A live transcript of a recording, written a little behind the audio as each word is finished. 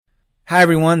Hi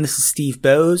everyone, this is Steve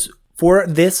Bowes. For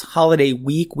this holiday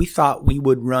week, we thought we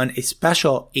would run a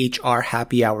special HR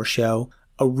Happy Hour show,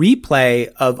 a replay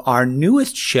of our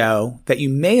newest show that you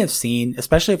may have seen,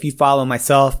 especially if you follow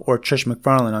myself or Trish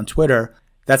McFarlane on Twitter.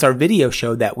 That's our video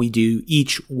show that we do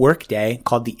each workday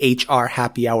called the HR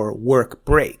Happy Hour Work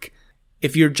Break.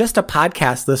 If you're just a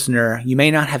podcast listener, you may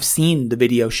not have seen the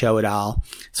video show at all.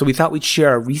 So we thought we'd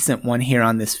share a recent one here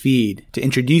on this feed to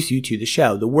introduce you to the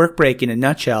show. The Work Break in a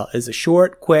nutshell is a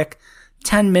short, quick,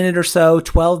 10-minute or so,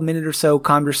 12-minute or so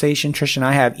conversation Trish and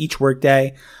I have each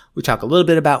workday. We talk a little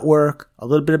bit about work, a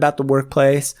little bit about the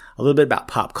workplace, a little bit about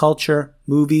pop culture,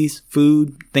 movies,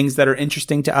 food, things that are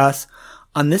interesting to us.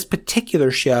 On this particular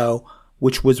show,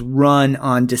 which was run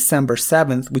on December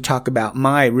 7th, we talk about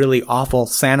my really awful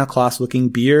Santa Claus looking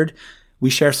beard. We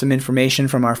share some information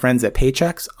from our friends at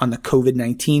Paychex on the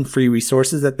COVID-19 free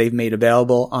resources that they've made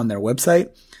available on their website.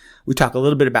 We talk a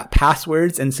little bit about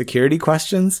passwords and security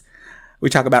questions. We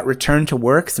talk about return to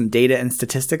work, some data and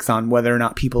statistics on whether or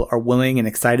not people are willing and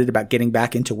excited about getting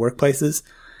back into workplaces.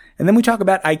 And then we talk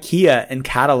about IKEA and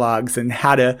catalogs and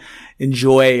how to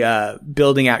enjoy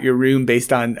building out your room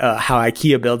based on how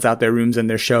IKEA builds out their rooms in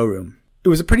their showroom. It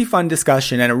was a pretty fun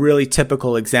discussion and a really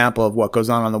typical example of what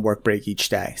goes on the work break each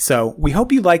day. So we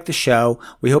hope you like the show.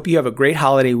 We hope you have a great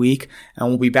holiday week, and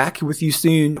we'll be back with you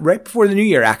soon, right before the new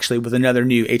year, actually, with another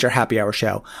new HR Happy Hour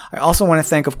show. I also want to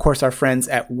thank, of course, our friends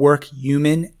at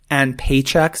WorkHuman and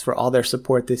Paychex for all their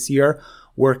support this year.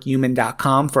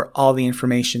 WorkHuman.com for all the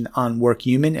information on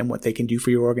WorkHuman and what they can do for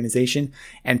your organization,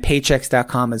 and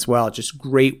Paychex.com as well. Just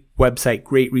great website,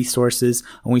 great resources,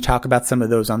 and we talk about some of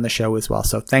those on the show as well.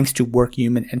 So thanks to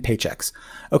WorkHuman and Paychex.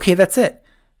 Okay, that's it.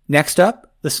 Next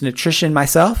up, listen to Trish and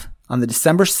myself on the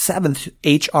December 7th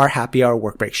HR Happy Hour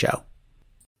Work Break show.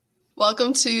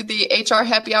 Welcome to the HR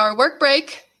Happy Hour Work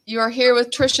Break. You are here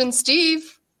with Trish and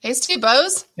Steve. Hey, Steve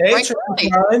Bowes. Hey,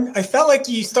 Trish. I felt like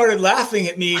you started laughing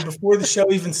at me before the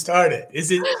show even started. Is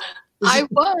it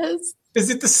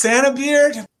the Santa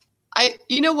beard?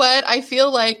 You know what? I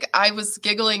feel like I was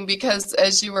giggling because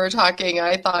as you were talking,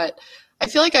 I thought, I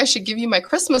feel like I should give you my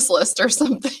Christmas list or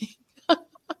something.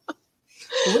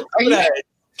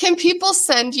 Can people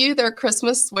send you their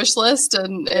Christmas wish list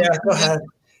and go ahead.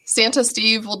 Santa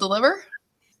Steve will deliver?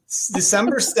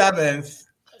 December 7th.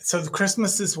 So the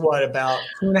Christmas is what, about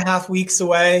 2.5 weeks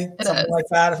away? Something like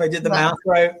that, if I did the math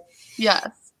right? Yes.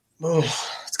 Oh,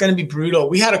 it's going to be brutal.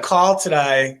 We had a call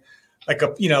today, like a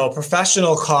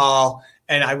professional call,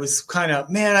 and I was kind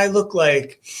of, I look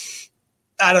like,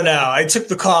 I don't know. I took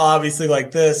the call obviously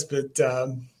like this, but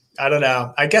I don't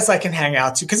know. I guess I can hang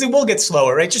out too, because it will get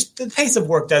slower, right? Just the pace of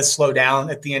work does slow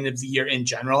down at the end of the year in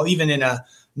general. Even in a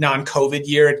non-COVID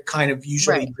year, it kind of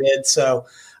usually did. So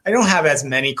I don't have as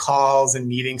many calls and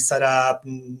meetings set up,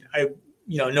 and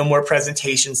no more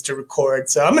presentations to record.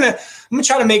 So I'm gonna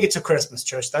try to make it to Christmas,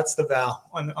 Trish. That's the vow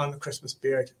on the Christmas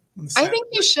beard. I think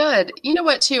you should. You know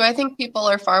what, too? I think people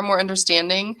are far more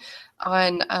understanding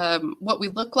on what we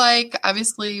look like.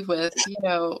 Obviously, with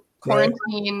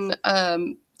quarantine,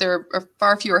 there are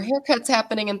far fewer haircuts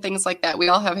happening and things like that. We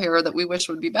all have hair that we wish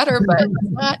would be better, but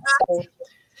not. So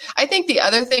I think the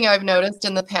other thing I've noticed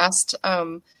in the past.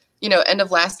 End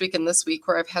of last week and this week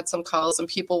where I've had some calls and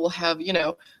people will have,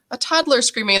 a toddler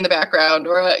screaming in the background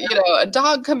or, a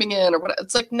dog coming in or what.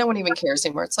 It's like no one even cares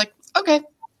anymore. It's like, okay,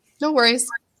 no worries.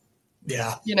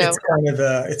 Yeah.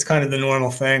 It's kind of the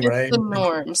normal thing, right? It's the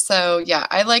norm. So yeah,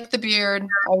 I like the beard.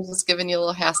 I was just giving you a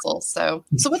little hassle. So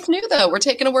what's new though? We're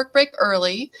taking a work break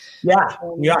early. Yeah,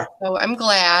 we are. So I'm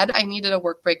glad I needed a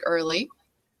work break early.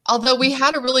 Although we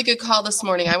had a really good call this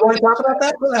morning. I want to talk about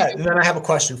that? Go ahead. And then I have a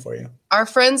question for you. Our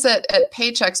friends at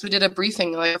Paychex, we did a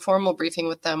briefing, like a formal briefing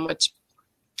with them, which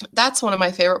that's one of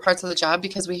my favorite parts of the job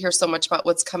because we hear so much about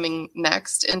what's coming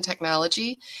next in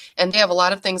technology. And they have a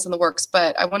lot of things in the works.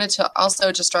 But I wanted to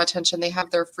also just draw attention. They have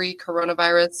their free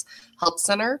coronavirus help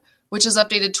center, which is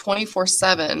updated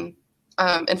 24/7.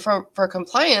 And for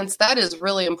compliance, that is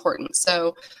really important.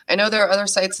 So I know there are other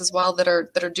sites as well that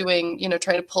are doing,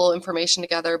 trying to pull information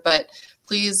together. But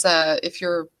please, if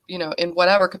you're, in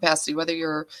whatever capacity, whether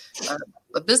you're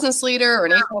a business leader or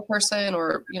an HR person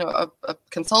or, a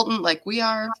consultant like we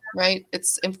are, right?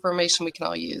 It's information we can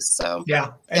all use. So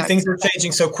yeah. And things are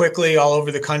changing so quickly all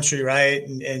over the country, right?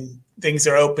 And things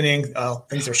are opening,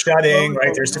 things are shutting,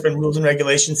 right? There's different rules and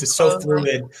regulations. It's so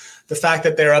fluid. The fact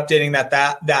that they're updating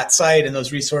that site and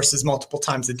those resources multiple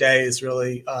times a day is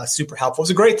really super helpful. It was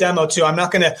a great demo too. I'm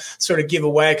not going to sort of give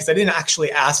away because I didn't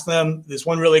actually ask them. There's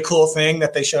one really cool thing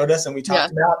that they showed us and we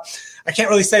talked about. I can't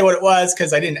really say what it was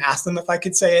because I didn't ask them if I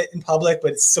could say it in public,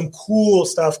 but it's some cool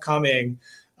stuff coming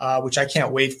which I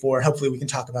can't wait for. Hopefully we can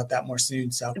talk about that more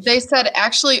soon. So they said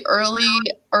actually early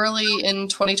in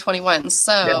 2021.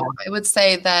 So I would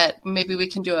say that maybe we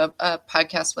can do a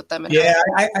podcast with them.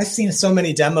 I've seen so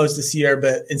many demos this year,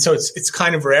 so it's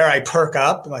kind of rare. I perk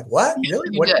up. I'm like, what?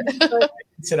 Really? What did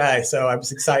today? So I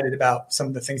was excited about some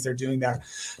of the things they're doing there.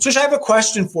 Trish, I have a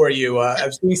question for you. I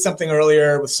was doing something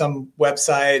earlier with some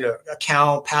website, or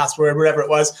account, password, whatever it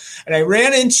was, and I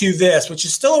ran into this, which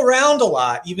is still around a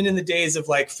lot, even in the days of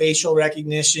like facial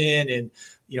recognition and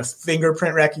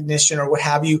fingerprint recognition or what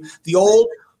have you. The old,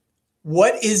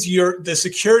 what is the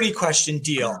security question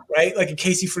deal, right? Like in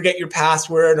case you forget your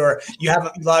password or you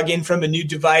haven't logged in from a new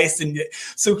device. And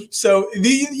so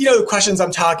the questions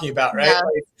I'm talking about, right? Yeah.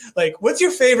 Like what's your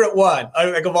favorite one?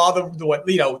 Like of all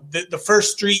the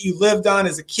first street you lived on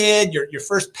as a kid, your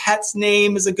first pet's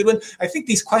name is a good one. I think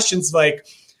these questions like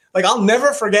I'll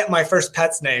never forget my first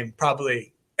pet's name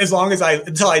probably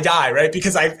until I die, right?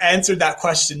 Because I've answered that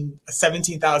question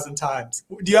 17,000 times.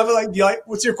 Do you have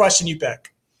what's your question you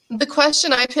pick? The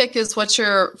question I pick is, what's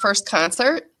your first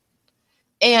concert?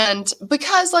 And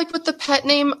because like with the pet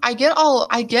name, I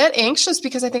get anxious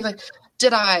because I think like,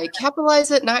 did I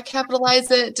capitalize it, not capitalize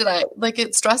it?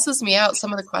 It stresses me out,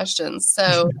 some of the questions.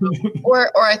 So, or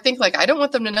I think like, I don't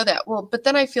want them to know that. Well, but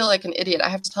then I feel like an idiot, I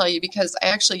have to tell you, because I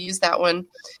actually use that one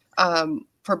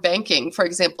for banking, for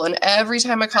example. And every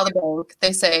time I call the bank,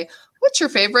 they say, what's your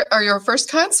favorite or your first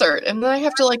concert? And then I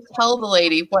have to like tell the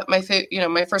lady what my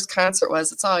first concert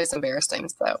was. It's always embarrassing.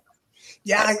 So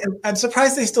yeah, I'm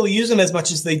surprised they still use them as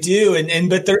much as they do.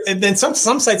 And then some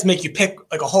sites make you pick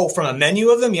like a whole from a menu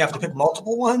of them. You have to pick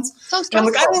multiple ones. So I'm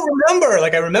like, I don't remember.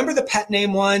 Like I remember the pet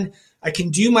name one. I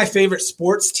can do my favorite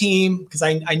sports team because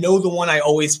I know the one I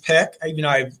always pick.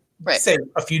 I've say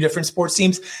a few different sports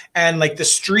teams, and like the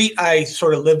street I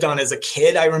sort of lived on as a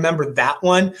kid, I remember that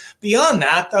one. Beyond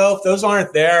that, though, if those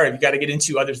aren't there, you got to get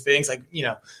into other things like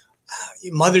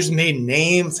mother's maiden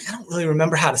name. Like, I don't really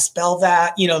remember how to spell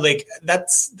that.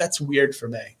 That's weird for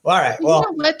me. All right. Well,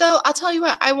 you know what though? I'll tell you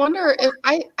what. I wonder if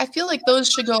I feel like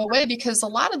those should go away because a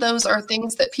lot of those are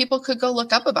things that people could go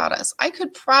look up about us. I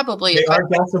could probably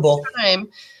time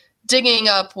digging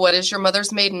up what is your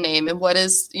mother's maiden name and what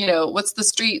is, what's the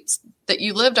streets that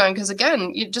you lived on. Because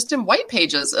again, just in white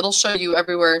pages, it'll show you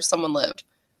everywhere someone lived.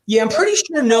 Yeah, I'm pretty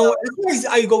sure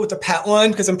I go with the pet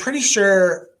one because I'm pretty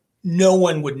sure no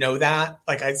one would know that.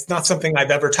 Like it's not something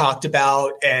I've ever talked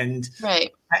about. And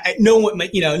right. No one,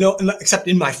 except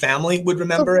in my family would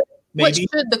remember it. Maybe. What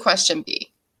should the question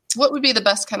be? What would be the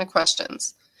best kind of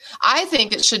questions? I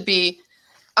think it should be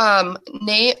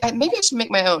maybe I should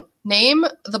make my own. Name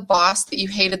the boss that you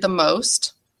hated the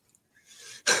most.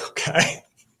 Okay.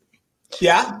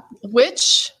 Yeah.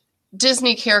 Which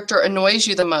Disney character annoys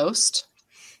you the most?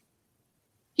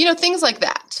 Things like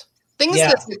that. Things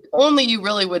that only you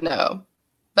really would know.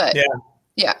 But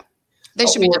yeah, they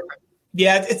should be different.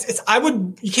 Yeah,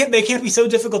 they can't be so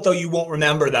difficult though. You won't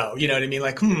remember though. You know what I mean?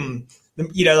 Like,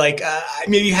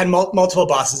 maybe you had multiple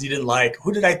bosses you didn't like.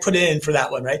 Who did I put in for that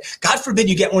one, right? God forbid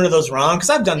you get one of those wrong, because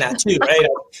I've done that too, right? I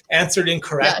answered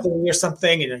incorrectly or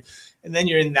something, and then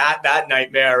you're in that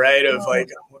nightmare, right? Of like,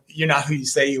 you're not who you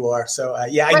say you are. So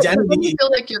identity. You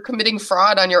feel like you're committing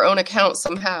fraud on your own account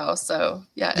somehow. So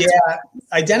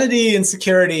identity and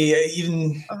security,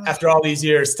 even after all these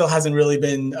years, still hasn't really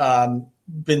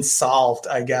been solved,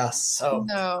 I guess. So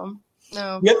no.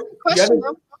 The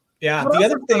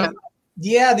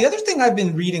other thing I've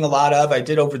been reading a lot of, I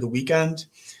did over the weekend,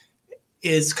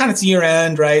 is kind of year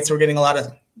end, right? So we're getting a lot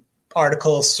of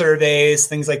articles, surveys,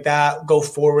 things like that, go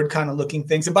forward kind of looking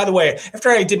things. And by the way, after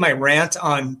I did my rant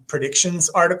on predictions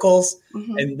articles,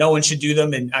 and no one should do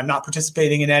them, and I'm not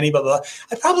participating in any, blah, blah,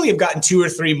 I probably have gotten 2 or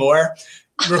 3 more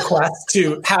requests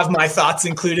to have my thoughts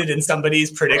included in somebody's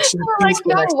predictions.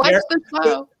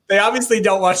 They obviously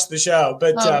don't watch the show,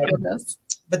 but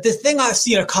the thing I've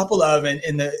seen a couple of, and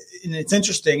it's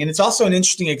interesting, and it's also an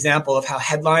interesting example of how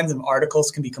headlines and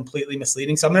articles can be completely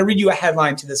misleading. So I'm going to read you a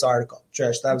headline to this article,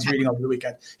 Trish, that I was reading over the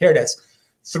weekend. Here it is.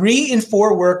 3 in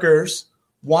 4 workers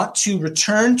want to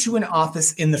return to an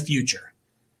office in the future.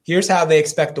 Here's how they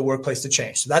expect the workplace to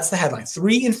change. So that's the headline.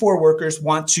 3 in 4 workers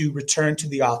want to return to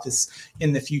the office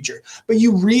in the future. But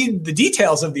you read the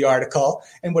details of the article,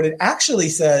 and what it actually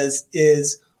says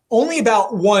is only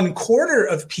about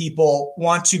 1/4 of people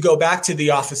want to go back to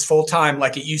the office full-time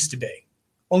like it used to be.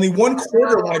 Only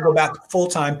 1/4 want to go back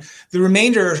full-time. The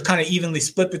remainder are kind of evenly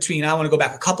split between, I want to go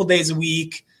back a couple days a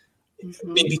week,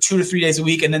 maybe 2 to 3 days a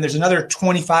week. And then there's another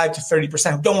 25 to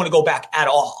 30% who don't want to go back at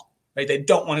all, right? They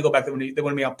don't want to go back. They want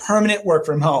to be on permanent work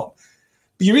from home.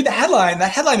 But you read the headline, that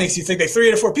headline makes you think that 3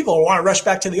 out of 4 people want to rush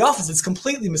back to the office. It's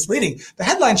completely misleading. The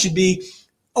headline should be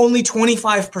only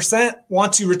 25%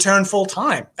 want to return full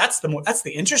time. That's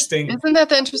the interesting. Isn't that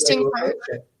the interesting part?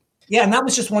 Yeah, and that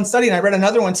was just one study. And I read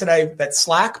another one today that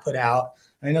Slack put out.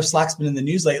 I know Slack's been in the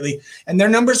news lately, and their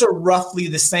numbers are roughly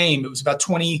the same. It was about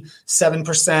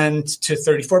 27% to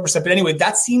 34%. But anyway,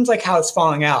 that seems like how it's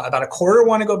falling out. About a quarter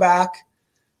want to go back,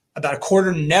 about a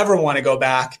quarter never want to go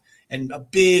back, and a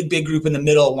big group in the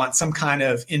middle want some kind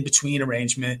of in-between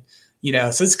arrangement.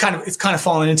 So it's kind of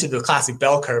falling into the classic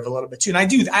bell curve a little bit too. And I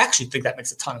actually think that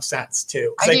makes a ton of sense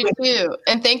too. I do too.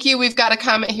 And thank you. We've got a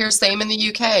comment here, same in the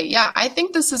UK. Yeah, I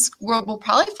think this is where we'll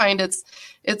probably find it's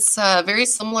very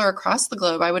similar across the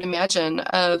globe, I would imagine.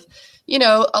 A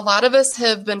lot of us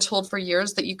have been told for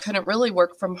years that you couldn't really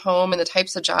work from home in the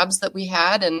types of jobs that we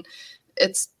had. And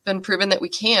it's been proven that we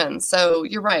can. So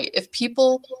you're right. If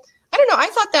people... I don't know. I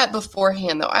thought that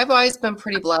beforehand, though. I've always been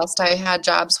pretty blessed. I had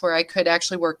jobs where I could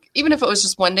actually work, even if it was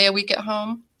just one day a week at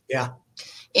home. Yeah.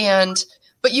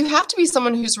 But you have to be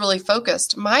someone who's really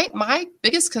focused. My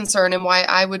biggest concern and why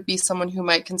I would be someone who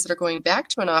might consider going back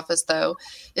to an office, though,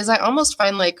 is I almost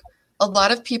find like a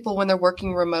lot of people when they're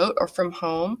working remote or from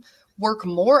home work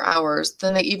more hours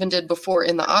than they even did before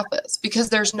in the office because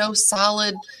there's no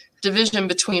solid division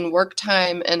between work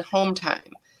time and home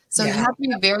time. So you have to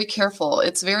be very careful.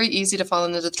 It's very easy to fall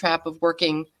into the trap of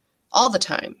working all the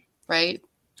time, right?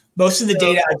 Most of the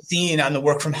data I've seen on the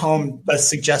work from home does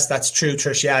suggest that's true,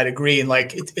 Trish. Yeah, I'd agree. And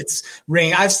like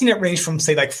I've seen it range from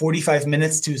say like 45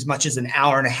 minutes to as much as an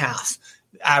hour and a half.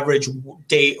 Average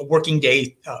working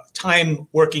day time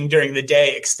working during the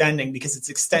day extending because it's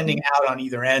extending out on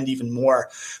either end even more.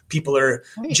 People are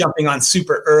jumping on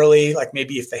super early, like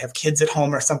maybe if they have kids at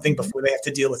home or something before they have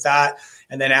to deal with that.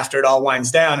 And then after it all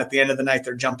winds down at the end of the night,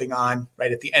 they're jumping on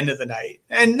right at the end of the night.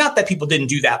 And not that people didn't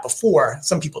do that before.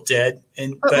 Some people did.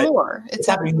 But more. It's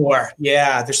happening more.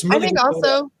 Yeah. There's some really I think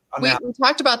also we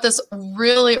talked about this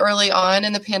really early on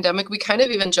in the pandemic. We kind of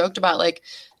even joked about like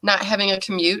not having a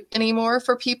commute anymore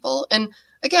for people. And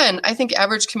again, I think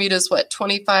average commute is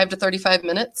 25 to 35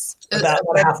 minutes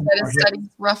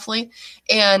roughly.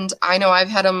 And I know I've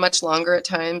had them much longer at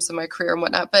times in my career and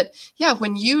whatnot. But yeah,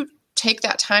 when you take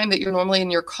that time that you're normally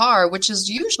in your car, which is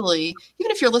usually,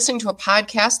 even if you're listening to a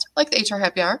podcast like the HR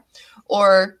Happy Hour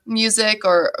or music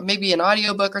or maybe an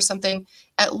audiobook or something,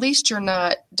 at least you're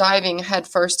not diving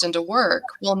headfirst into work.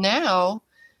 Well, now,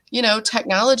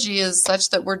 technology is such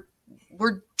that we're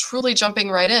truly jumping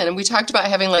right in. And we talked about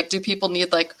having do people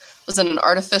need was it an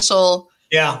artificial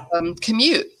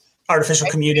commute? Artificial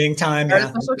commuting time.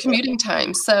 Artificial commuting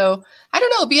time. So I don't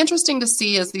know. It'll be interesting to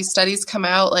see as these studies come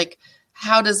out,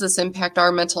 how does this impact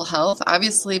our mental health?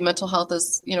 Obviously, mental health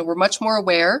is, we're much more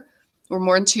aware. We're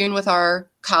more in tune with our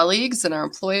colleagues and our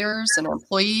employers and our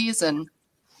employees. And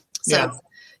so,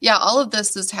 all of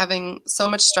this is having so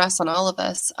much stress on all of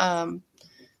us.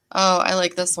 I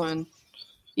like this one.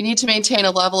 You need to maintain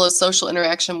a level of social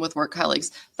interaction with work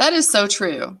colleagues. That is so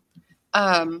true.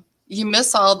 You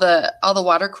miss all the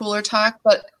water cooler talk.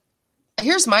 But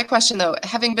here's my question, though.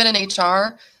 Having been in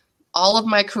HR all of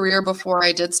my career before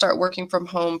I did start working from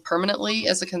home permanently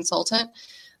as a consultant,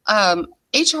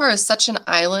 HR is such an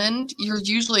island. You're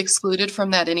usually excluded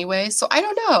from that anyway. So I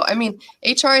don't know. I mean,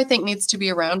 HR, I think, needs to be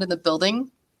around in the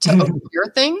building to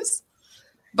overhear things.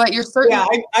 But you're certainly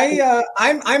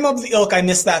I'm of the ilk. I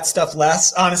miss that stuff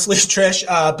less, honestly, Trish.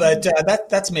 But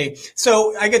that's me.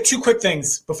 So I got 2 quick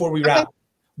things before we wrap.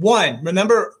 One,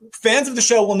 remember, fans of the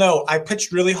show will know I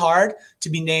pitched really hard to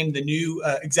be named the new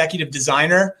executive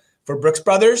designer for Brooks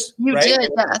Brothers. You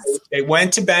did, yes. They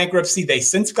went to bankruptcy. They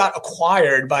since got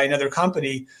acquired by another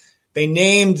company. They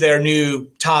named their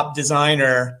new top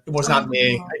designer. It was not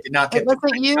me. I did not get. It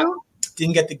wasn't you?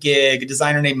 Didn't get the gig. A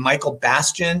designer named Michael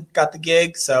Bastian got the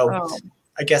gig. So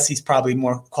I guess he's probably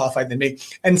more qualified than me.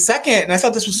 And second, and I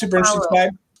thought this was super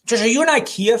interesting. Trish, are you an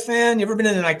IKEA fan? You ever been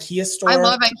in an IKEA store? I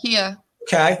love IKEA.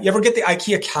 Okay. You ever get the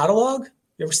IKEA catalog?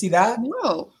 You ever see that?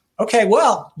 No. Okay.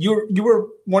 Well, you were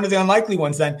one of the unlikely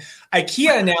ones then.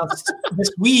 IKEA announced this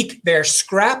week they're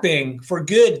scrapping for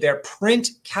good their print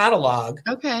catalog.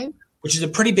 Okay. Which is a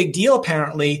pretty big deal,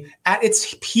 apparently. At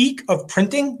its peak of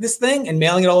printing this thing and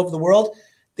mailing it all over the world,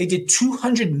 they did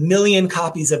 200 million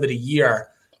copies of it a year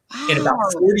in about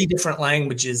 40 different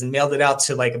languages and mailed it out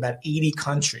to about 80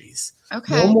 countries.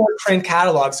 Okay. No more print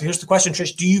catalogs. So here's the question,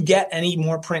 Trish. Do you get any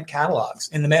more print catalogs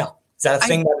in the mail? Is that a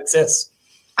thing that exists?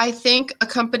 I think a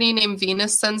company named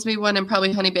Venus sends me one and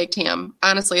probably Honey Baked Ham.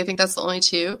 Honestly, I think that's the only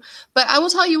 2. But I will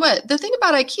tell you what, the thing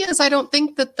about IKEA is I don't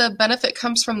think that the benefit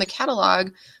comes from the catalog.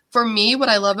 for me, what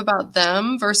I love about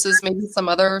them versus maybe some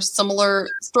other similar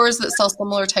stores that sell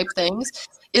similar type things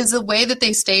is the way that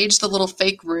they stage the little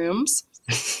fake rooms.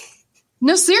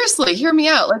 No, seriously, hear me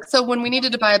out. Like, so when we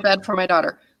needed to buy a bed for my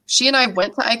daughter, she and I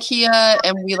went to IKEA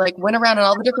and we like went around in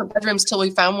all the different bedrooms till we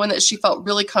found one that she felt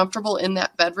really comfortable in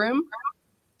that bedroom.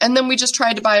 And then we just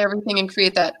tried to buy everything and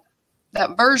create that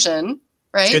version,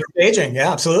 right? It's good staging.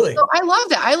 Yeah, absolutely. So I love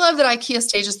that. I love that IKEA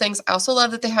stages things. I also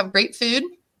love that they have great food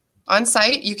on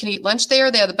site. You can eat lunch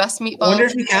there. They have the best meatballs. I wonder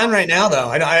if you can right now, though.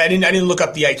 I didn't look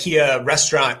up the IKEA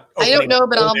restaurant. I don't know,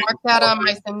 but I'll mark that on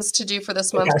my things to do for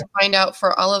this month to find out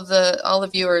for all the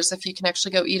viewers if you can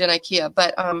actually go eat in IKEA.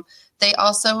 But they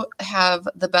also have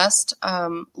the best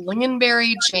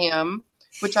lingonberry jam,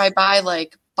 which I buy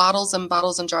like bottles and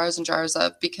bottles and jars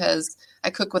of because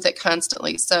I cook with it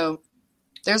constantly. So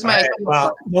there's my. Right,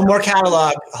 well, one more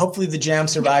catalog. Hopefully the jam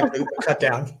survived the cut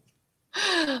down.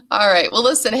 All right. Well,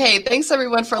 listen, hey, thanks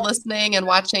everyone for listening and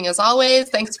watching as always.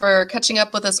 Thanks for catching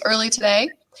up with us early today.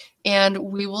 And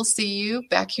we will see you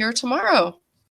back here tomorrow.